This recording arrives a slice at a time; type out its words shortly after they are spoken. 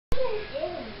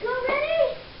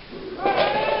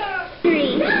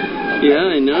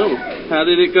Yeah, I know. How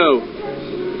did it go? I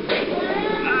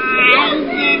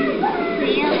didn't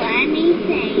feel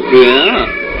anything. Yeah.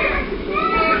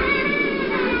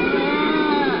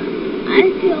 I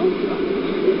feel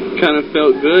Kind of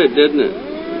felt good, didn't it?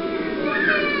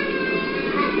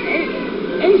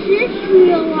 Is this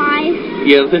real life?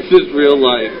 Yeah, this is real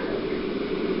life.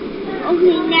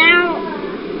 Okay, now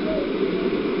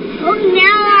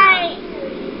I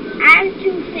have 2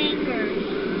 fingers.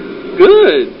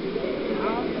 Good.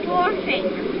 4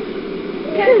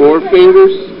 fingers. 4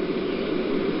 fingers?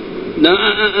 No,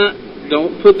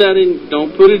 Don't put that in.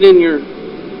 Don't put it in your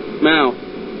mouth.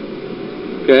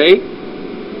 Okay?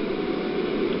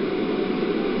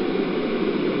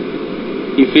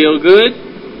 You feel good?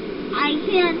 I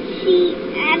can't see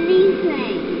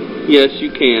anything. Yes,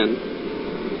 you can.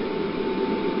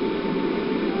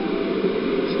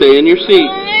 Stay in your seat.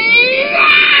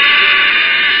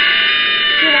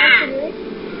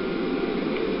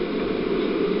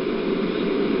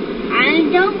 I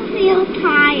don't feel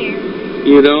tired.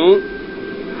 You don't?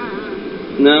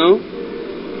 No?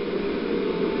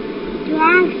 Do I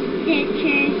have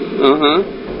stitches? Uh-huh.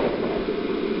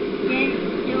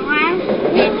 Do I have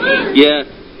stitches Yes.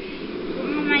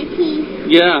 on my teeth?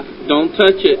 Yeah. Don't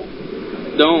touch it.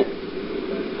 Don't.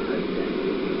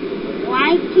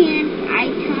 Why can't I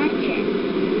touch it?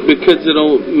 Because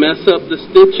it'll mess up the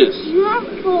stitches. You have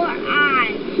 4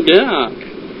 eyes. Yeah.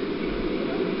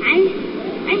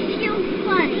 I feel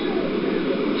funny.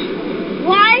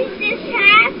 Why is this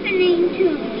happening to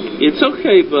me? It's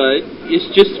okay, bud. It's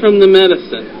just from the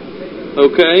medicine.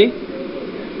 Okay?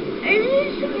 Is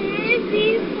this going to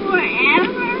be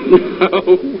forever?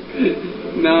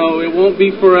 No, it won't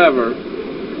be forever.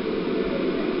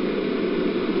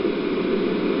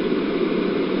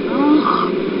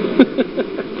 Oh.